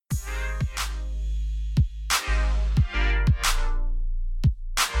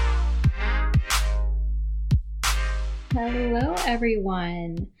Hello,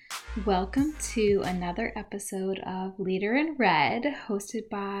 everyone. Welcome to another episode of Leader in Red, hosted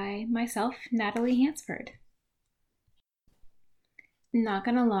by myself, Natalie Hansford. Not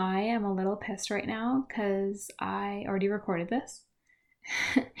gonna lie, I'm a little pissed right now because I already recorded this.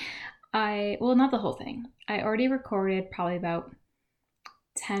 Not the whole thing. I already recorded probably about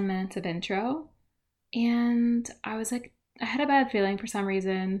 10 minutes of intro, and I was like, I had a bad feeling for some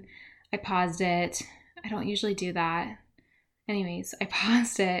reason. I paused it. I don't usually do that. Anyways, I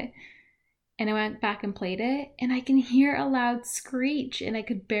paused it and I went back and played it, and I can hear a loud screech and I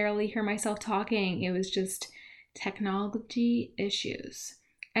could barely hear myself talking. It was just technology issues.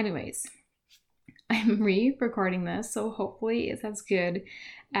 Anyways, I'm re-recording this, so hopefully it's as good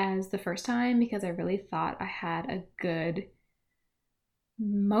as the first time because I really thought I had a good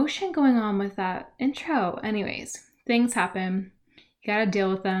motion going on with that intro. Anyways, things happen. You gotta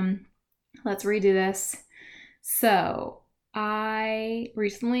deal with them. Let's redo this. So, I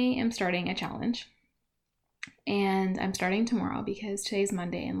recently am starting a challenge, and I'm starting tomorrow because today's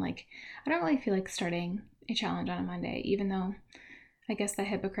Monday, and I don't really feel like starting a challenge on a Monday, even though I guess that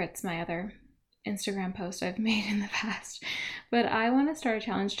hypocrites my other Instagram post I've made in the past. But I want to start a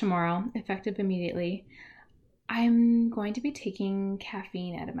challenge tomorrow, effective immediately. I'm going to be taking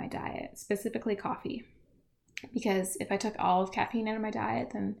caffeine out of my diet, specifically coffee, because if I took all of caffeine out of my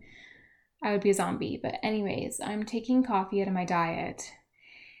diet, then I would be a zombie. But anyways, I'm taking coffee out of my diet,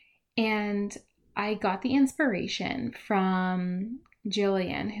 and I got the inspiration from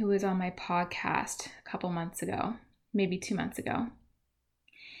Jillian, who was on my podcast a couple months ago, maybe 2 months ago.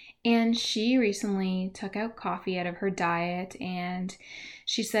 And she recently took out coffee out of her diet, and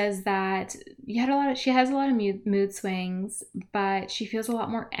she says that she has a lot of mood swings, but she feels a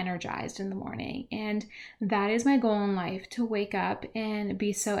lot more energized in the morning. And that is my goal in life, to wake up and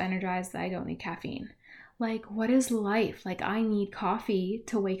be so energized that I don't need caffeine. What is life? I need coffee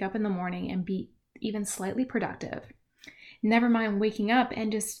to wake up in the morning and be even slightly productive. Never mind waking up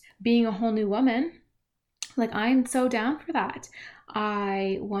and just being a whole new woman. I'm so down for that.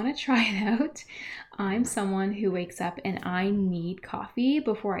 I want to try it out. I'm someone who wakes up and I need coffee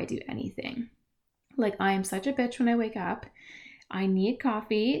before I do anything. I am such a bitch when I wake up. I need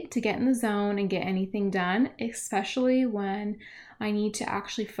coffee to get in the zone and get anything done, especially when I need to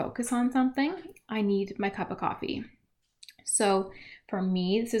actually focus on something. I need my cup of coffee. So for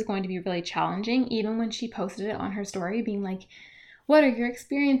me, this is going to be really challenging. Even when she posted it on her story, being like, what are your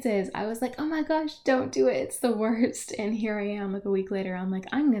experiences? I was like, oh my gosh, don't do it. It's the worst. And here I am a week later. I'm like,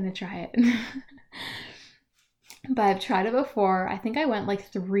 I'm going to try it. But I've tried it before. I think I went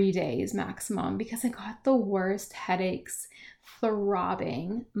 3 days maximum because I got the worst headaches,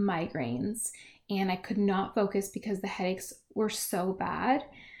 throbbing migraines, and I could not focus because the headaches were so bad.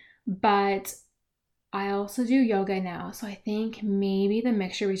 But I also do yoga now, so I think maybe the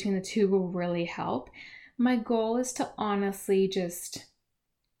mixture between the two will really help. My goal is to honestly just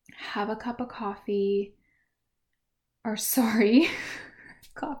have a cup of coffee, coffee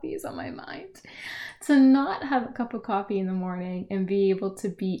is on my mind. To not have a cup of coffee in the morning and be able to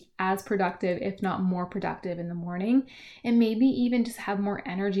be as productive, if not more productive in the morning, and maybe even just have more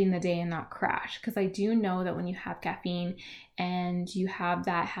energy in the day and not crash. Because I do know that when you have caffeine and you have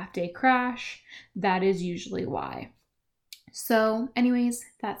that half-day crash, that is usually why. So anyways,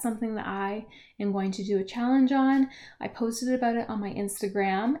 that's something that I am going to do a challenge on. I posted about it on my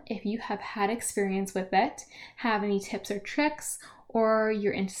Instagram. If you have had experience with it, have any tips or tricks, or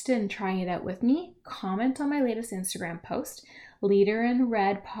you're interested in trying it out with me, comment on my latest Instagram post. Leader in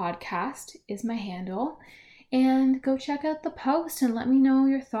Red Podcast is my handle. And go check out the post and let me know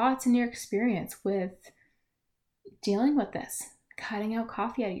your thoughts and your experience with dealing with this, cutting out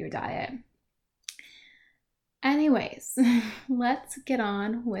coffee out of your diet. Anyways, let's get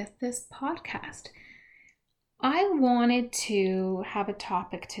on with this podcast. I wanted to have a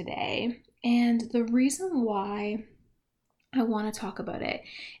topic today, and the reason why I want to talk about it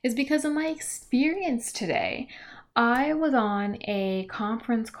is because of my experience today. I was on a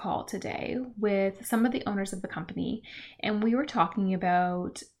conference call today with some of the owners of the company, and we were talking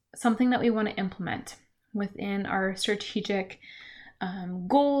about something that we want to implement within our strategic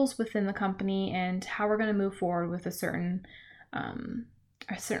goals within the company and how we're going to move forward with a certain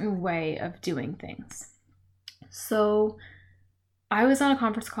way of doing things. So I was on a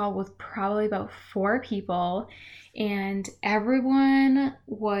conference call with probably about 4 people, and everyone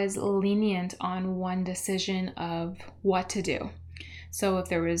was lenient on one decision of what to do. So if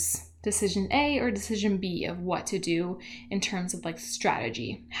there was decision A or decision B of what to do in terms of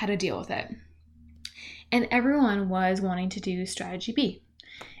strategy, how to deal with it. And everyone was wanting to do strategy B.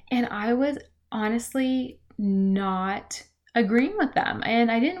 And I was honestly not agreeing with them.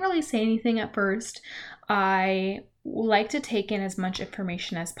 And I didn't really say anything at first. I like to take in as much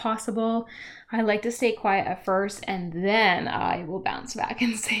information as possible. I like to stay quiet at first, and then I will bounce back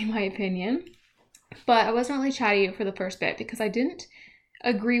and say my opinion. But I wasn't really chatty for the first bit because I didn't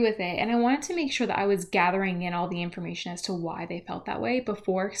agree with it, and I wanted to make sure that I was gathering in all the information as to why they felt that way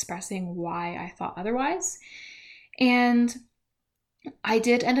before expressing why I thought otherwise. And I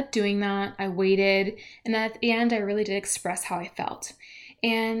did end up doing that. I waited, and at the end I really did express how I felt,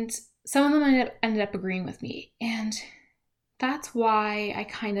 and some of them ended up agreeing with me. And that's why I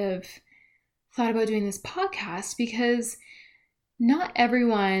kind of thought about doing this podcast, because not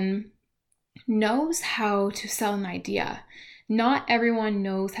everyone knows how to sell an idea. Not everyone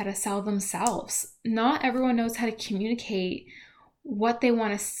knows how to sell themselves. Not everyone knows how to communicate what they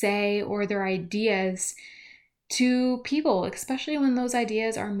want to say or their ideas to people, especially when those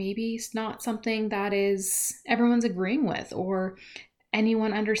ideas are maybe not something that is everyone's agreeing with or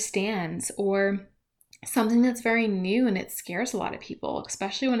anyone understands, or something that's very new and it scares a lot of people,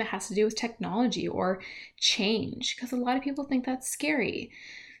 especially when it has to do with technology or change, because a lot of people think that's scary.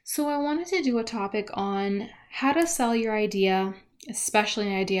 So I wanted to do a topic on how to sell your idea, especially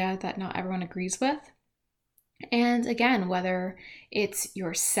an idea that not everyone agrees with. And again, whether it's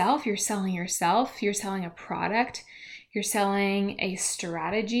yourself, you're selling a product, you're selling a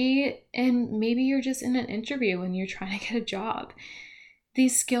strategy, and maybe you're just in an interview and you're trying to get a job.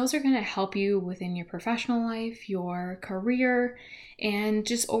 These skills are going to help you within your professional life, your career, and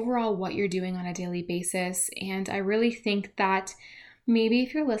just overall what you're doing on a daily basis. And I really think that maybe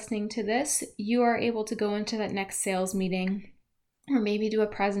if you're listening to this, you are able to go into that next sales meeting or maybe do a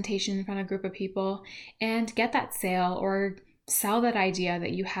presentation in front of a group of people and get that sale or sell that idea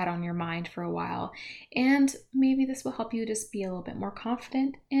that you had on your mind for a while. And maybe this will help you just be a little bit more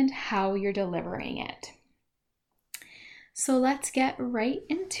confident in how you're delivering it. So let's get right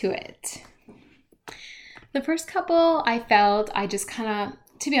into it. The first couple I felt, I just kind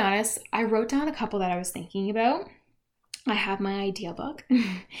of, to be honest, I wrote down a couple that I was thinking about. I have my idea book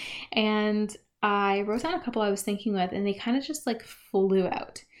and I wrote down a couple I was thinking with, and they kind of just like flew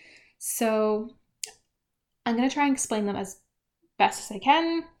out. So I'm going to try and explain them as best as I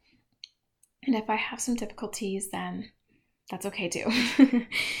can. And if I have some difficulties, then that's okay too.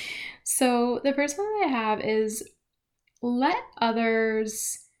 So the first one that I have is let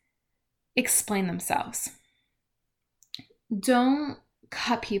others explain themselves. Don't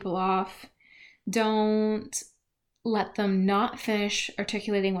cut people off. Don't let them not finish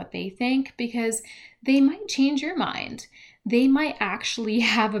articulating what they think, because they might change your mind. They might actually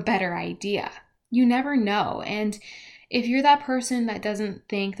have a better idea. You never know. And if you're that person that doesn't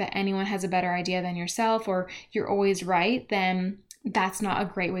think that anyone has a better idea than yourself, or you're always right, then that's not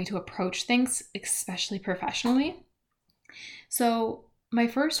a great way to approach things, especially professionally. So my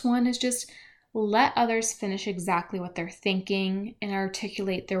first one is just let others finish exactly what they're thinking and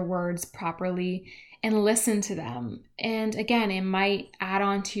articulate their words properly, and listen to them. And again, it might add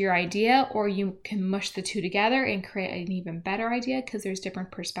on to your idea, or you can mush the two together and create an even better idea because there's different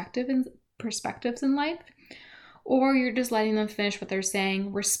perspectives in life. Or you're just letting them finish what they're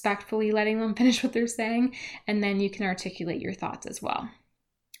saying, respectfully letting them finish what they're saying, and then you can articulate your thoughts as well.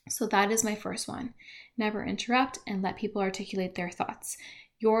 So that is my first one. Never interrupt and let people articulate their thoughts.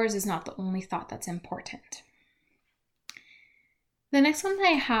 Yours is not the only thought that's important. The next one that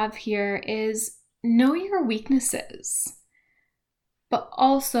I have here is know your weaknesses, but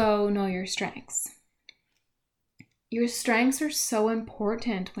also know your strengths. Your strengths are so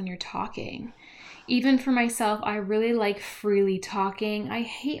important when you're talking. Even for myself, I really like freely talking. I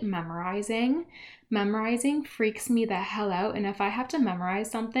hate memorizing. Memorizing freaks me the hell out. And if I have to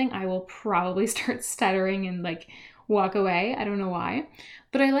memorize something, I will probably start stuttering and walk away. I don't know why.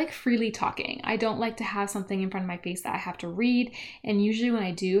 But I like freely talking. I don't like to have something in front of my face that I have to read. And usually when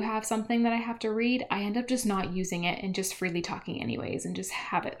I do have something that I have to read, I end up just not using it and just freely talking anyways, and just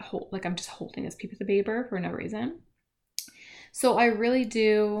have it I'm just holding this piece of paper for no reason. So I really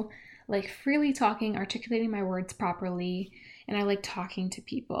do like freely talking, articulating my words properly, and I like talking to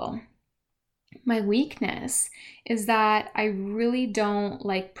people. My weakness is that I really don't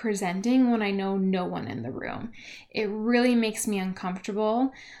like presenting when I know no one in the room. It really makes me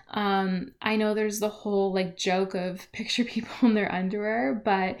uncomfortable. I know there's the whole joke of picture people in their underwear,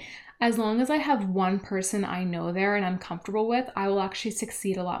 but as long as I have one person I know there and I'm comfortable with, I will actually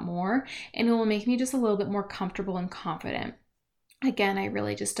succeed a lot more, and it will make me just a little bit more comfortable and confident. Again, I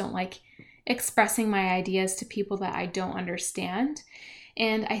really just don't like expressing my ideas to people that I don't understand.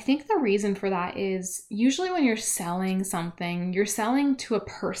 And I think the reason for that is usually when you're selling something, you're selling to a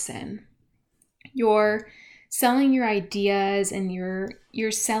person. You're selling your ideas and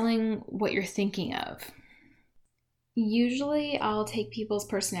you're selling what you're thinking of. Usually I'll take people's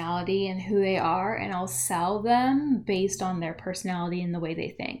personality and who they are and I'll sell them based on their personality and the way they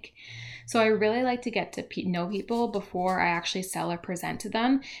think. So I really like to get to know people before I actually sell or present to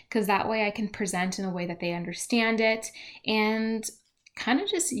them, because that way I can present in a way that they understand it and kind of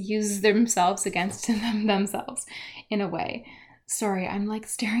just use themselves against themselves in a way. Sorry, I'm like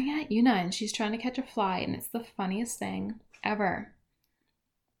staring at Yuna and she's trying to catch a fly and it's the funniest thing ever.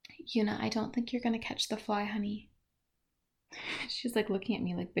 Yuna, I don't think you're going to catch the fly, honey. She's like looking at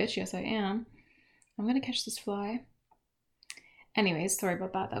me like, bitch, yes I am. I'm going to catch this fly. Anyways, sorry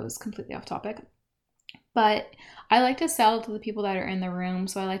about that. That was completely off topic. But I like to sell to the people that are in the room.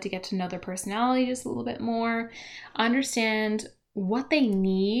 So I like to get to know their personality just a little bit more, understand what they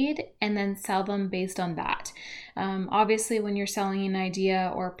need, and then sell them based on that. Obviously, when you're selling an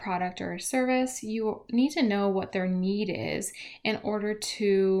idea or a product or a service, you need to know what their need is in order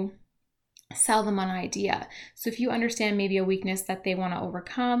to sell them on an idea. So if you understand maybe a weakness that they want to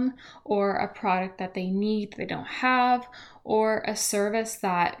overcome, or a product that they need that they don't have, or a service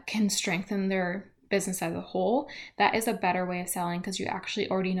that can strengthen their business as a whole, that is a better way of selling, because you actually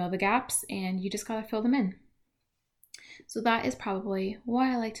already know the gaps and you just got to fill them in. So that is probably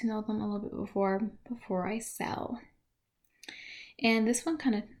why I like to know them a little bit before I sell. And this one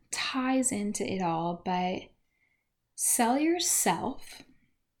kind of ties into it all, but sell yourself.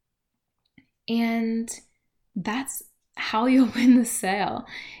 And that's how you'll win the sale.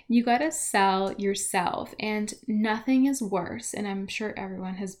 You got to sell yourself, and nothing is worse, and I'm sure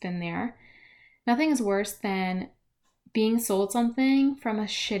everyone has been there. Nothing is worse than being sold something from a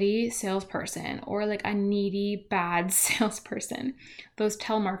shitty salesperson or like a needy, bad salesperson. Those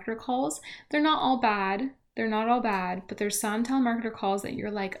telemarketer calls, they're not all bad. They're not all bad, but there's some telemarketer calls that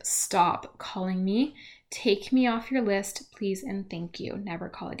you're like, stop calling me. Take me off your list, please, and thank you. Never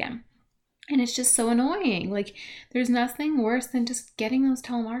call again. And it's just so annoying. Like, there's nothing worse than just getting those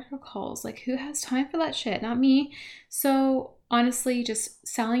telemarketer calls. Like, who has time for that shit? Not me. So honestly, just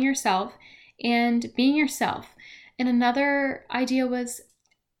selling yourself and being yourself. And another idea was,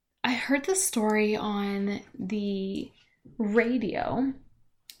 I heard this story on the radio,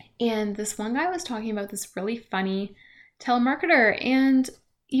 and this one guy was talking about this really funny telemarketer, and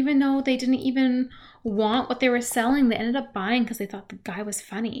even though they didn't even want what they were selling, they ended up buying because they thought the guy was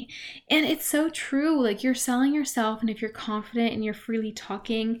funny. And it's so true. Like, you're selling yourself, and if you're confident and you're freely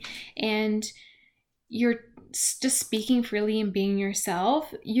talking and you're just speaking freely and being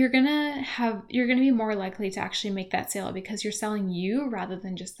yourself, you're gonna be more likely to actually make that sale, because you're selling you rather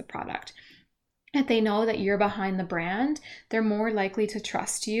than just the product. If they know that you're behind the brand, they're more likely to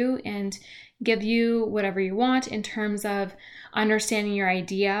trust you and give you whatever you want in terms of understanding your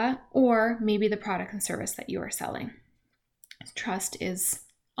idea or maybe the product and service that you are selling. Trust is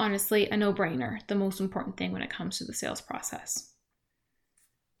honestly a no-brainer, the most important thing when it comes to the sales process.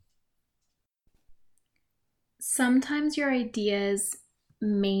 Sometimes your ideas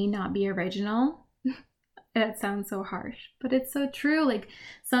may not be original. That sounds so harsh, but it's so true. Like,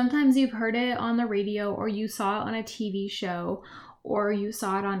 sometimes you've heard it on the radio, or you saw it on a TV show, or you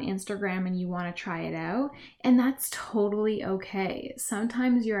saw it on Instagram and you want to try it out, and that's totally okay.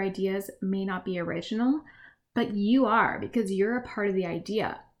 Sometimes your ideas may not be original, but you are, because you're a part of the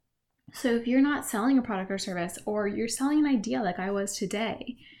idea. So if you're not selling a product or service, or you're selling an idea like I was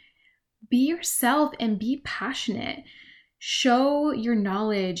today, be yourself and be passionate. Show your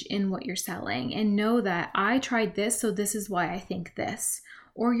knowledge in what you're selling and know that I tried this, so this is why I think this.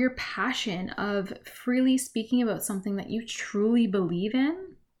 Or your passion of freely speaking about something that you truly believe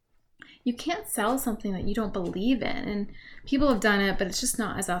in. You can't sell something that you don't believe in. And people have done it, but it's just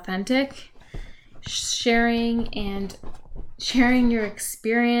not as authentic. Sharing your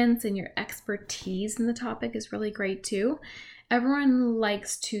experience and your expertise in the topic is really great too. Everyone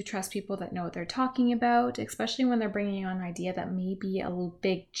likes to trust people that know what they're talking about, especially when they're bringing on an idea that may be a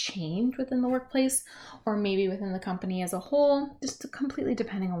big change within the workplace or maybe within the company as a whole, just completely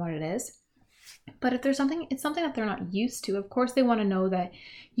depending on what it is. But if it's something that they're not used to, of course they want to know that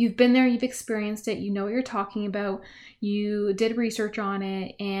you've been there, you've experienced it, you know what you're talking about, you did research on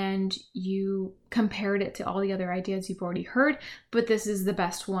it, and you compared it to all the other ideas you've already heard, but this is the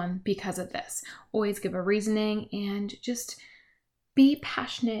best one because of this. Always give a reasoning and just be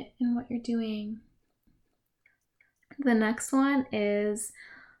passionate in what you're doing. The next one is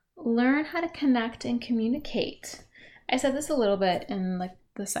learn how to connect and communicate. I said this a little bit in like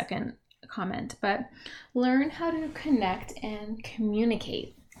the second comment, but learn how to connect and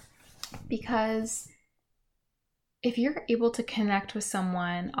communicate, because if you're able to connect with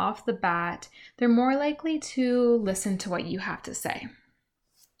someone off the bat, they're more likely to listen to what you have to say.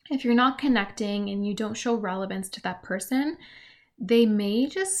 If you're not connecting and you don't show relevance to that person, they may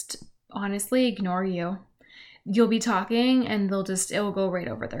just honestly ignore you. You'll be talking and it'll go right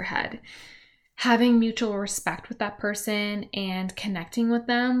over their head. Having mutual respect with that person and connecting with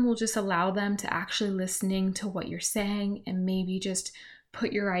them will just allow them to actually listening to what you're saying and maybe just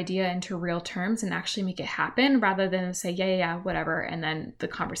put your idea into real terms and actually make it happen rather than say, yeah, whatever, and then the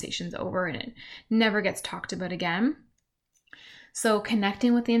conversation's over and it never gets talked about again. So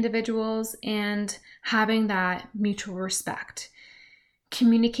connecting with the individuals and having that mutual respect.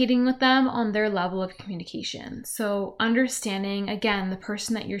 Communicating with them on their level of communication. So understanding, again, the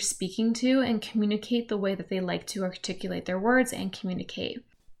person that you're speaking to and communicate the way that they like to articulate their words and communicate.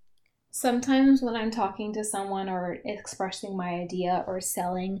 Sometimes when I'm talking to someone or expressing my idea or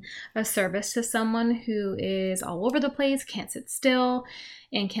selling a service to someone who is all over the place, can't sit still,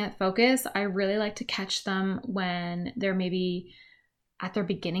 and can't focus, I really like to catch them when they're maybe at their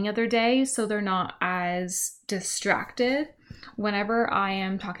beginning of their day so they're not as distracted. Whenever I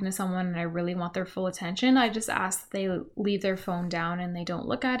am talking to someone and I really want their full attention, I just ask that they leave their phone down and they don't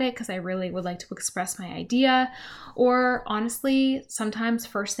look at it because I really would like to express my idea. Or honestly, sometimes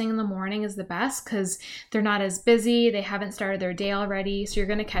first thing in the morning is the best because they're not as busy, they haven't started their day already, so you're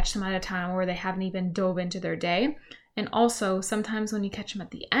going to catch them at a time where they haven't even dove into their day. And also, sometimes when you catch them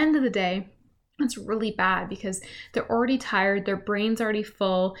at the end of the day, it's really bad because they're already tired, their brain's already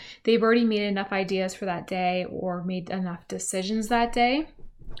full, they've already made enough ideas for that day or made enough decisions that day.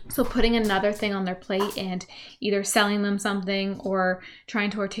 So putting another thing on their plate and either selling them something or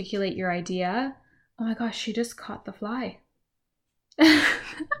trying to articulate your idea. Oh my gosh, she just caught the fly.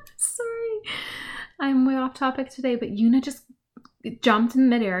 Sorry, I'm way off topic today, but Yuna just jumped in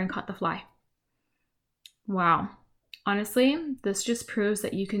midair and caught the fly. Wow. Honestly, this just proves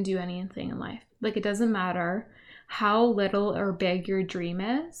that you can do anything in life. Like, it doesn't matter how little or big your dream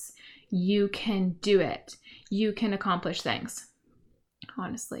is, you can do it. You can accomplish things.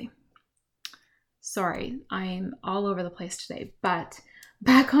 Honestly. Sorry, I'm all over the place today, but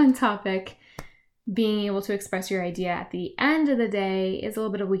back on topic. Being able to express your idea at the end of the day is a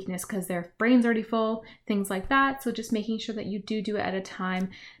little bit of weakness because their brain's already full, things like that. So just making sure that you do it at a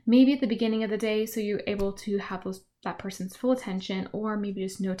time, maybe at the beginning of the day, so you're able to have that person's full attention, or maybe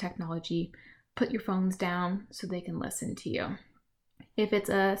just no technology. Put your phones down so they can listen to you. If it's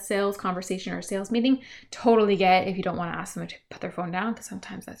a sales conversation or a sales meeting, totally get if you don't want to ask them to put their phone down because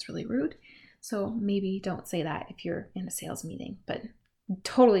sometimes that's really rude. So maybe don't say that if you're in a sales meeting, but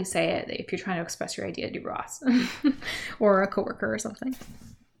totally say it if you're trying to express your idea to your boss or a coworker or something.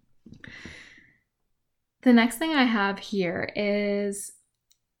 The next thing I have here is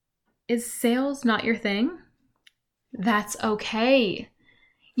sales not your thing? That's okay.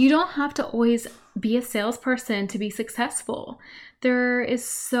 You don't have to always be a salesperson to be successful. There is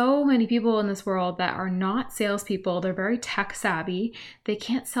so many people in this world that are not salespeople. They're very tech savvy. They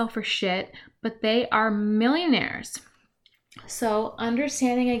can't sell for shit, but they are millionaires. So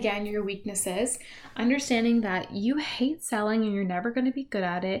understanding again your weaknesses, understanding that you hate selling and you're never going to be good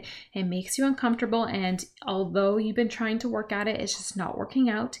at it, it makes you uncomfortable, and although you've been trying to work at it, it's just not working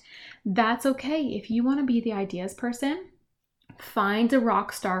out. That's okay. If you want to be the ideas person, find a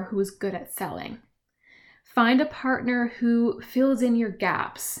rock star who is good at selling. Find a partner who fills in your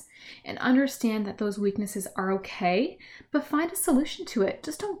gaps. And understand that those weaknesses are okay, but find a solution to it.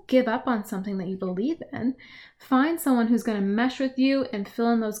 Just don't give up on something that you believe in. Find someone who's going to mesh with you and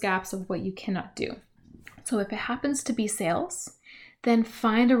fill in those gaps of what you cannot do. So if it happens to be sales, then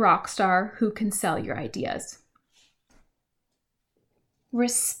find a rock star who can sell your ideas.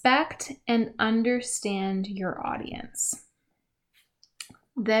 Respect and understand your audience.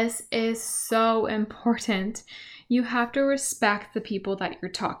 This is so important. You have to respect the people that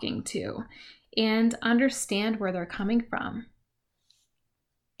you're talking to and understand where they're coming from.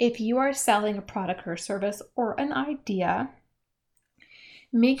 If you are selling a product or service or an idea,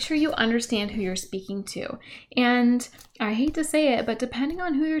 make sure you understand who you're speaking to. And I hate to say it, but depending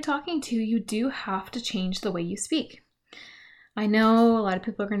on who you're talking to, you do have to change the way you speak. I know a lot of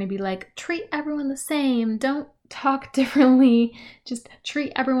people are going to be like, treat everyone the same, don't talk differently, just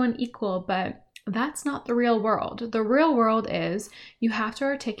treat everyone equal, but that's not the real world. The real world is you have to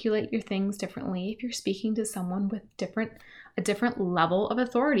articulate your things differently if you're speaking to someone with a different level of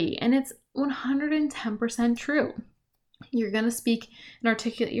authority. And it's 110% true. You're going to speak and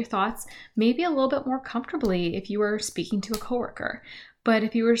articulate your thoughts maybe a little bit more comfortably if you were speaking to a coworker. But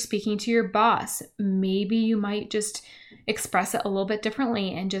if you were speaking to your boss, maybe you might just express it a little bit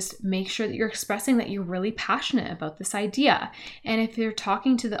differently and just make sure that you're expressing that you're really passionate about this idea. And if you're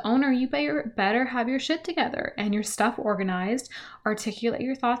talking to the owner, you better have your shit together and your stuff organized, articulate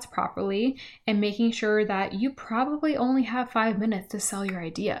your thoughts properly, and making sure that you probably only have 5 minutes to sell your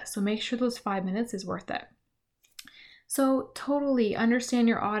idea. So make sure those 5 minutes is worth it. So totally understand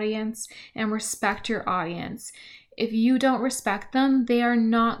your audience and respect your audience. If you don't respect them, they are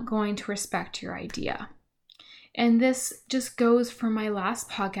not going to respect your idea. And this just goes from my last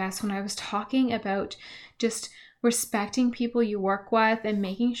podcast when I was talking about just respecting people you work with and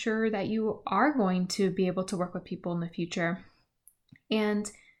making sure that you are going to be able to work with people in the future. And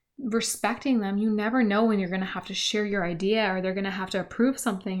respecting them, you never know when you're going to have to share your idea, or they're going to have to approve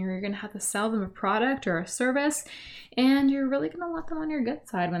something, or you're going to have to sell them a product or a service, and you're really going to want them on your good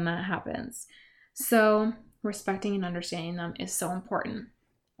side when that happens. So respecting and understanding them is so important.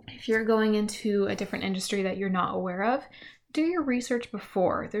 If you're going into a different industry that you're not aware of, do your research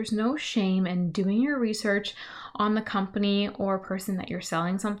before. There's no shame in doing your research on the company or person that you're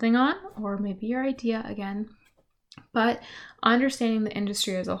selling something on, or maybe your idea again. But understanding the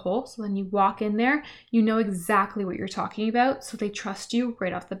industry as a whole, so when you walk in there, you know exactly what you're talking about, so they trust you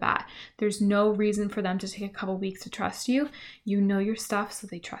right off the bat. There's no reason for them to take a couple weeks to trust you. You know your stuff, so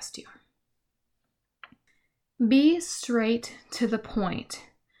they trust you. Be straight to the point.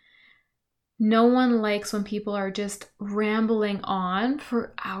 No one likes when people are just rambling on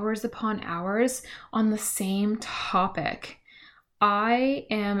for hours upon hours on the same topic. I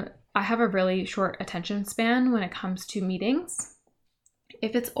have a really short attention span when it comes to meetings.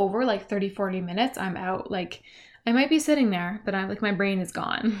 If it's over like 30-40 minutes, I'm out. Like, I might be sitting there, but I'm like, my brain is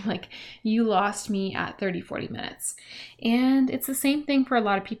gone. Like, you lost me at 30-40 minutes. And it's the same thing for a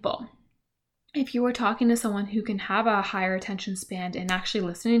lot of people. If you are talking to someone who can have a higher attention span and actually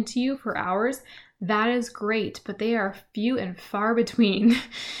listening to you for hours, that is great, but they are few and far between.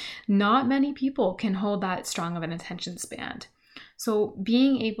 Not many people can hold that strong of an attention span. So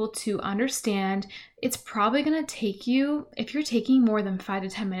being able to understand, it's probably going to take you, if you're taking more than 5 to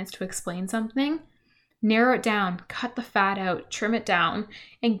 10 minutes to explain something, narrow it down, cut the fat out, trim it down,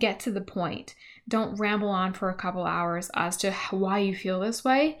 and get to the point. Don't ramble on for a couple hours as to why you feel this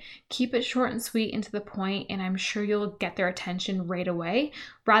way. Keep it short and sweet and to the point, and I'm sure you'll get their attention right away,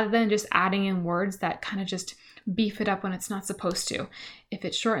 rather than just adding in words that kind of just beef it up when it's not supposed to. If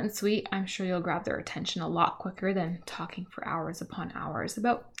it's short and sweet, I'm sure you'll grab their attention a lot quicker than talking for hours upon hours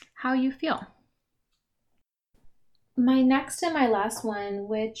about how you feel. My next and my last one,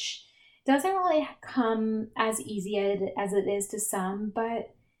 which doesn't really come as easy as it is to some,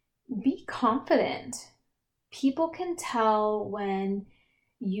 but be confident. People can tell when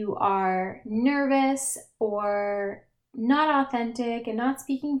you are nervous or not authentic and not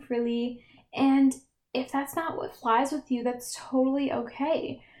speaking freely. And if that's not what flies with you, that's totally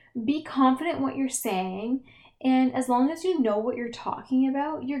okay. Be confident in what you're saying. And as long as you know what you're talking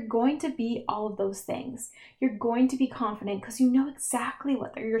about, you're going to be all of those things. You're going to be confident because you know exactly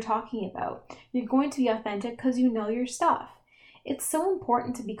what you're talking about. You're going to be authentic because you know your stuff. It's so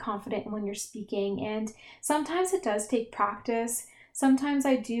important to be confident when you're speaking, and sometimes it does take practice. Sometimes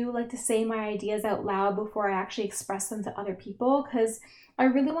I do like to say my ideas out loud before I actually express them to other people, because I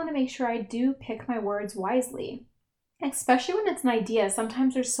really want to make sure I do pick my words wisely. Especially when it's an idea,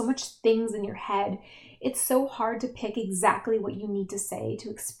 sometimes there's so much things in your head. It's so hard to pick exactly what you need to say to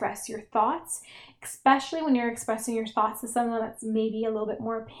express your thoughts, especially when you're expressing your thoughts to someone that's maybe a little bit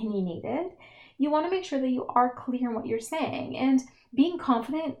more opinionated. You want to make sure that you are clear in what you're saying, and being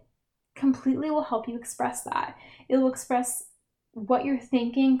confident completely will help you express that. It will express what you're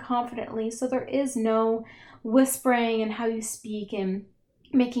thinking confidently, so there is no whispering in how you speak and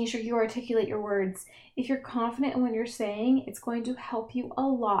making sure you articulate your words. If you're confident in what you're saying, it's going to help you a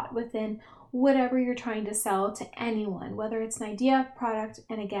lot within whatever you're trying to sell to anyone, whether it's an idea, product,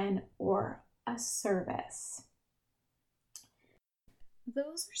 and again, or a service.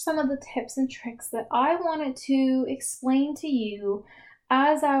 Those are some of the tips and tricks that I wanted to explain to you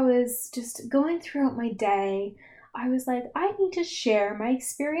as I was just going throughout my day. I was like, I need to share my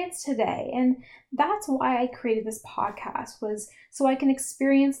experience today. And that's why I created this podcast, was so I can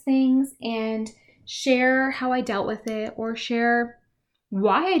experience things and share how I dealt with it, or share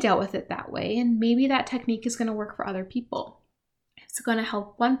why I dealt with it that way. And maybe that technique is going to work for other people. If it's going to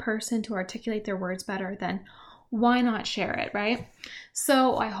help one person to articulate their words better, then why not share it, right?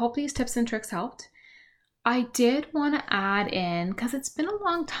 So I hope these tips and tricks helped. I did want to add in, because it's been a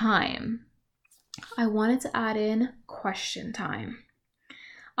long time, I wanted to add in question time.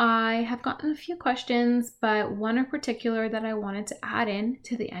 I have gotten a few questions, but one in particular that I wanted to add in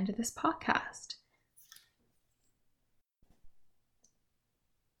to the end of this podcast.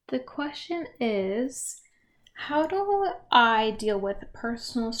 The question is, how do I deal with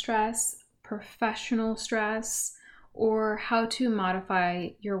personal stress, professional stress, or how to modify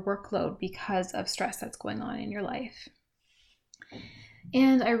your workload because of stress that's going on in your life?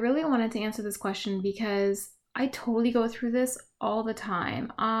 And I really wanted to answer this question because I totally go through this all the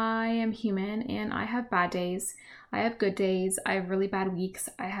time. I am human and I have bad days. I have good days. I have really bad weeks.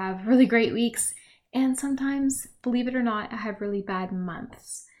 I have really great weeks. And sometimes, believe it or not, I have really bad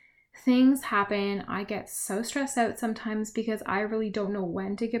months. Things happen. I get so stressed out sometimes because I really don't know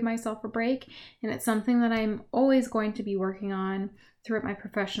when to give myself a break. And it's something that I'm always going to be working on throughout my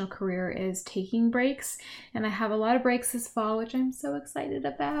professional career, is taking breaks. And I have a lot of breaks this fall, which I'm so excited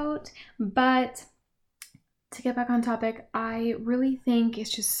about. But to get back on topic, I really think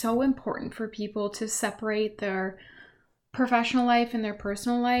it's just so important for people to separate their professional life and their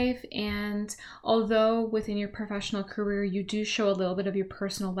personal life. And although within your professional career you do show a little bit of your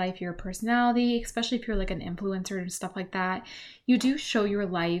personal life, your personality, especially if you're like an influencer and stuff like that, you do show your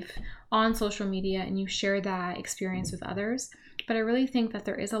life on social media and you share that experience with others. But I really think that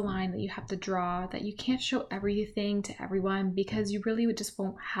there is a line that you have to draw, that you can't show everything to everyone because you really just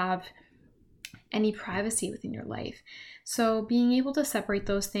won't have any privacy within your life. So being able to separate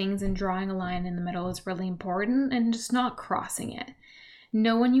those things and drawing a line in the middle is really important, and just not crossing it.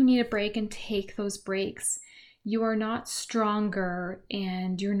 Know when you need a break and take those breaks. You are not stronger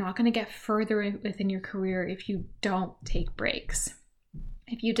and you're not going to get further within your career if you don't take breaks.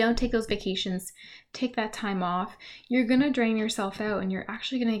 If you don't take those vacations, take that time off, you're going to drain yourself out and you're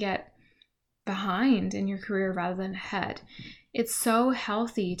actually going to get behind in your career rather than ahead. It's so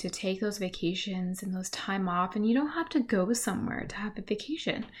healthy to take those vacations and those time off, and you don't have to go somewhere to have a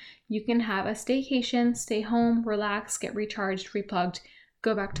vacation. You can have a staycation, stay home, relax, get recharged, replugged,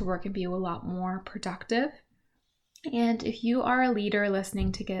 go back to work and be a lot more productive. And if you are a leader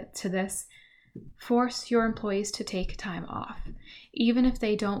listening to get to this, force your employees to take time off, even if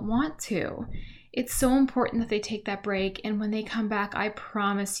they don't want to. It's so important that they take that break, and when they come back, I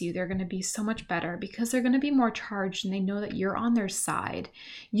promise you they're going to be so much better because they're going to be more charged and they know that you're on their side.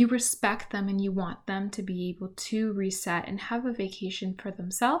 You respect them and you want them to be able to reset and have a vacation for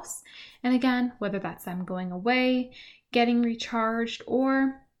themselves. And again, whether that's them going away, getting recharged,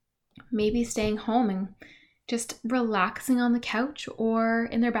 or maybe staying home and just relaxing on the couch or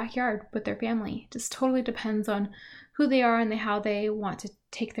in their backyard with their family. Just totally depends on who they are and how they want to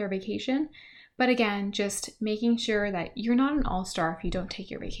take their vacation. But again, just making sure that you're not an all-star if you don't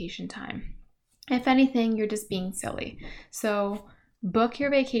take your vacation time. If anything, you're just being silly. So book your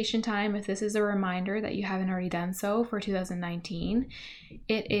vacation time if this is a reminder that you haven't already done so for 2019.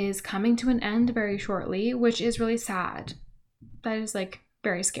 It is coming to an end very shortly, which is really sad. That is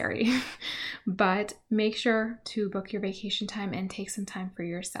very scary. But make sure to book your vacation time and take some time for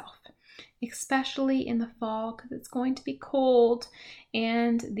yourself, especially in the fall because it's going to be cold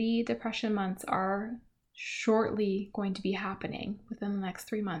and the depression months are shortly going to be happening. Within the next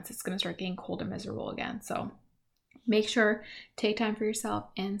 3 months, it's going to start getting cold and miserable again. So make sure, take time for yourself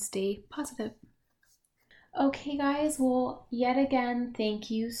and stay positive. Okay, guys. Well, yet again, thank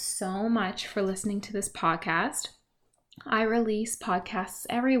you so much for listening to this podcast. I release podcasts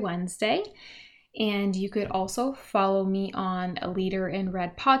every Wednesday, and you could also follow me on A Leader in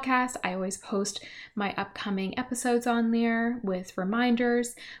Red podcast. I always post my upcoming episodes on there with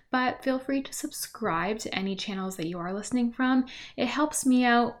reminders, but feel free to subscribe to any channels that you are listening from. It helps me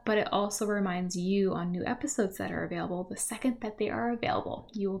out, but it also reminds you on new episodes that are available. The second that they are available,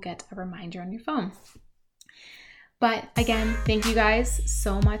 you will get a reminder on your phone. But again, thank you guys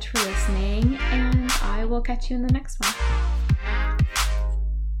so much for listening, and I will catch you in the next one.